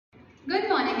Good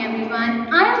morning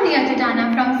everyone. I am Leah Jadana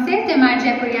from St. Emar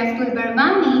Jaipuria School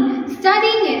Barwani,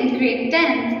 studying in grade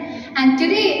 10th, and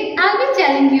today I'll be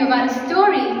telling you about a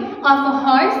story of a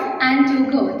horse and two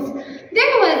goats.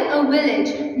 There was a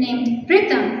village named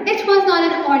Pritham. It was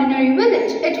not an ordinary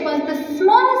village. It was the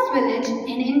smallest village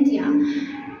in India,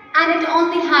 and it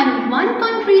only had one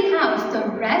concrete house. The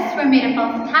rest were made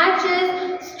up of thatches,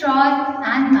 straws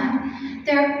and mud.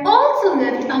 There also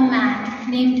lived a man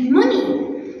named Muni,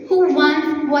 who once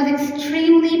was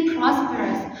extremely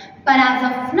prosperous, but as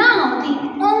of now, the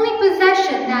only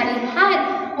possession that he had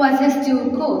was his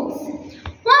two goats.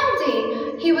 One day,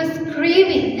 he was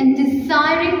craving and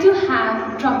desiring to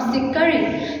have drumstick curry.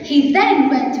 He then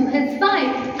went to his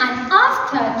wife and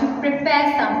asked her to prepare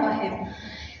some for him.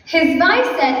 His wife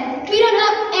said, "We don't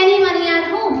have any money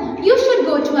at home. You should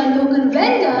go to a local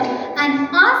vendor and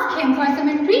ask him for some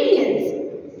ingredients."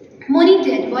 Muni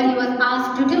did what he was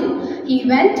asked to do. He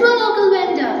went to a local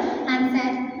vendor and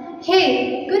said,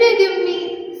 "Hey, could you give me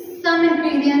some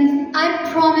ingredients? I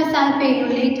promise I'll pay you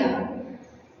later."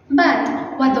 But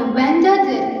what the vendor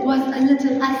did was a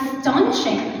little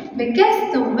astonishing, because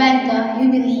the vendor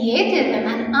humiliated him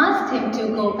and asked him to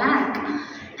go back.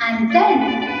 And then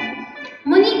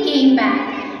Muni came back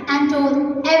and told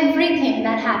everything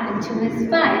that happened to his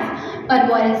wife. But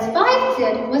what his wife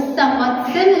did was somewhat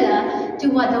similar to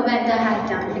what the vendor had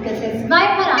done, because his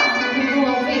wife had asked him to go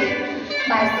away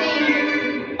by saying,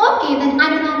 "Okay, then I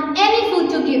don't have any food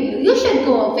to give you. You should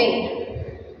go away."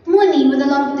 Muni, with a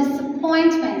lot of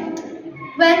disappointment,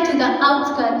 went to the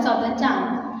outskirts of the town.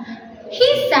 He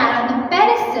sat on the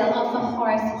pedestal of a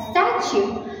horse statue,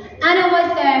 and over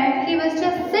there he was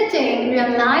just sitting,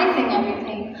 realizing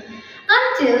everything,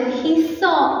 until he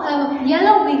saw a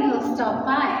yellow vehicle stop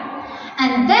by.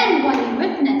 And then what he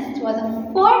witnessed was a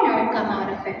foreigner come out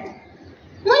of it.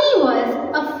 Muni was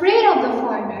afraid of the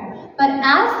foreigner, but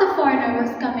as the foreigner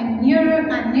was coming nearer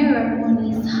and nearer,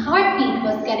 Muni's heartbeat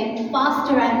was getting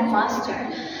faster and faster.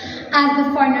 As the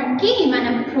foreigner came and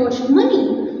approached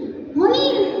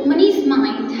Muni's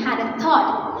mind had a thought.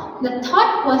 The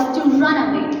thought was to run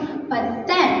away. But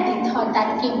then the thought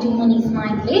that came to Muni's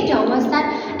mind later was that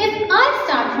if I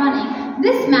start running,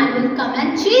 this man will come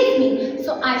and chase me,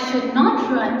 so I should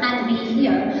not run and be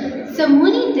here. So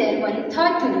Muni did what he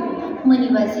thought to do. Muni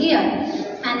was here,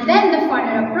 and then the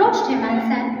foreigner approached him and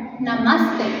said,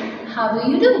 "Namaste, how do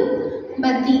you do?"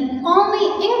 But the only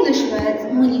English words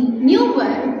Muni knew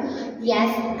were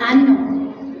yes and no.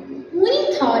 Muni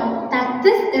thought that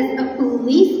this is a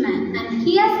policeman and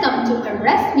he has come to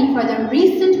arrest me for the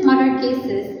recent murder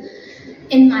cases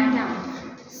in my town.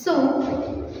 So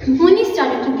Muni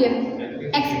started to give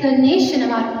explanation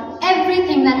about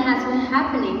everything that has been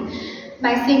happening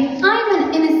by saying, "I'm an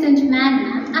innocent man,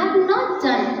 ma'am. I've not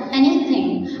done anything."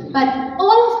 But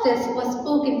all of this was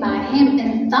spoken by him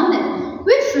in Tamil,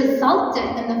 which resulted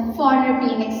in the foreigner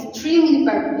being extremely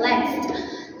perplexed.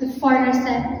 The foreigner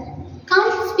said,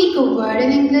 "Can't you speak a word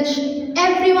in English?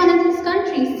 Everyone in this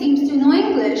country seems to know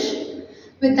English."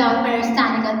 Without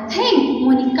understanding a thing,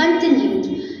 Muni continued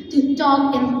to talk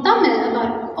in Tamil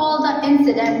about all the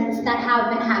incidents that have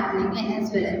been happening in his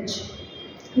village.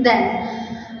 Then,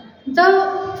 the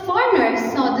foreigner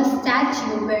saw the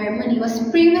statue where Muni was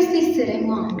previously sitting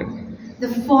on.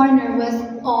 The foreigner was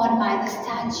awed by the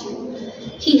statue.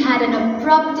 He had an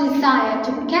abrupt desire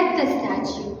to get the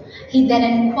statue. He then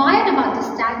inquired about the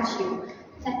statue.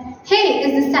 Said, "Hey,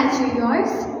 is the statue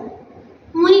yours?"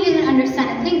 Muni didn't understand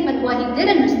a thing, but what he did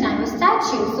understand was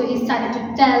statue. So he started to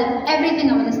tell everything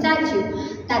about the statue,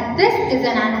 that this is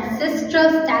an ancestral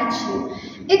statue.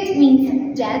 It means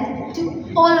death to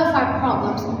all of our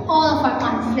problems, all of our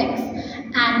conflicts,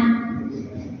 and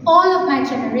all of my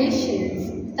generations,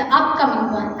 the upcoming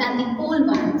ones and the old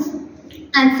ones,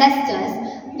 ancestors,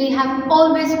 they have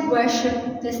always worshipped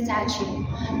this statue.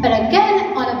 But again,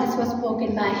 all of this was spoken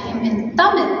by him in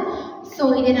Tamil, so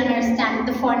he didn't understand,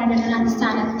 the foreigner didn't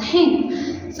understand a thing.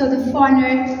 So the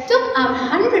foreigner took out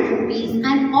 100 rupees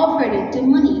and offered it to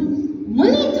Muni.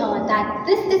 Muni thought that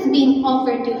this is being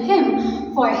offered to him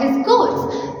for his goats.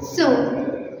 So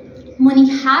Muni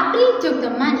happily took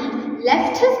the money,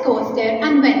 left his goats there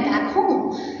and went back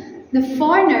home. The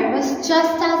foreigner was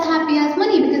just as happy as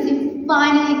Muni because he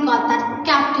finally got that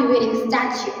captivating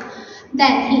statue.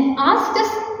 Then he asked the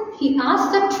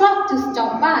truck to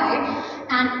stop by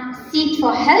and seek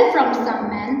for help from some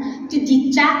men to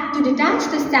detach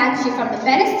the statue from the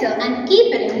pedestal and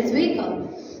keep it in his vehicle.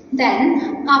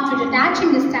 Then, after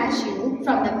detaching the statue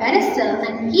from the pedestal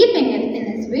and keeping it in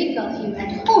his vehicle, he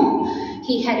went home.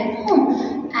 He headed home,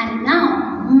 and now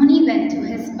Muni went to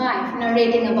his wife,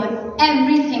 narrating about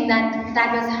everything that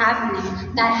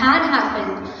had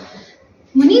happened.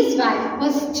 Muni's wife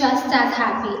was just as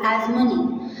happy as Muni,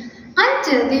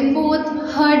 until they both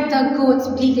heard the goats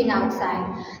bleating outside.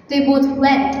 They both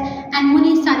went, and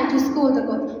Muni started to scold the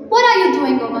goat. "What are you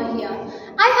doing over here?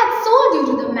 I had sold you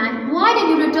to the man. Why did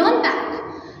you return back?"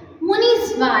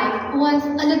 Muni's wife was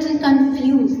a little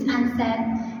confused and said,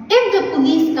 "If the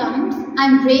police comes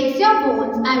and breaks your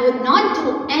bones, I would not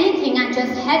do anything and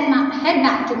just head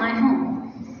back to my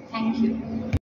home." Thank you.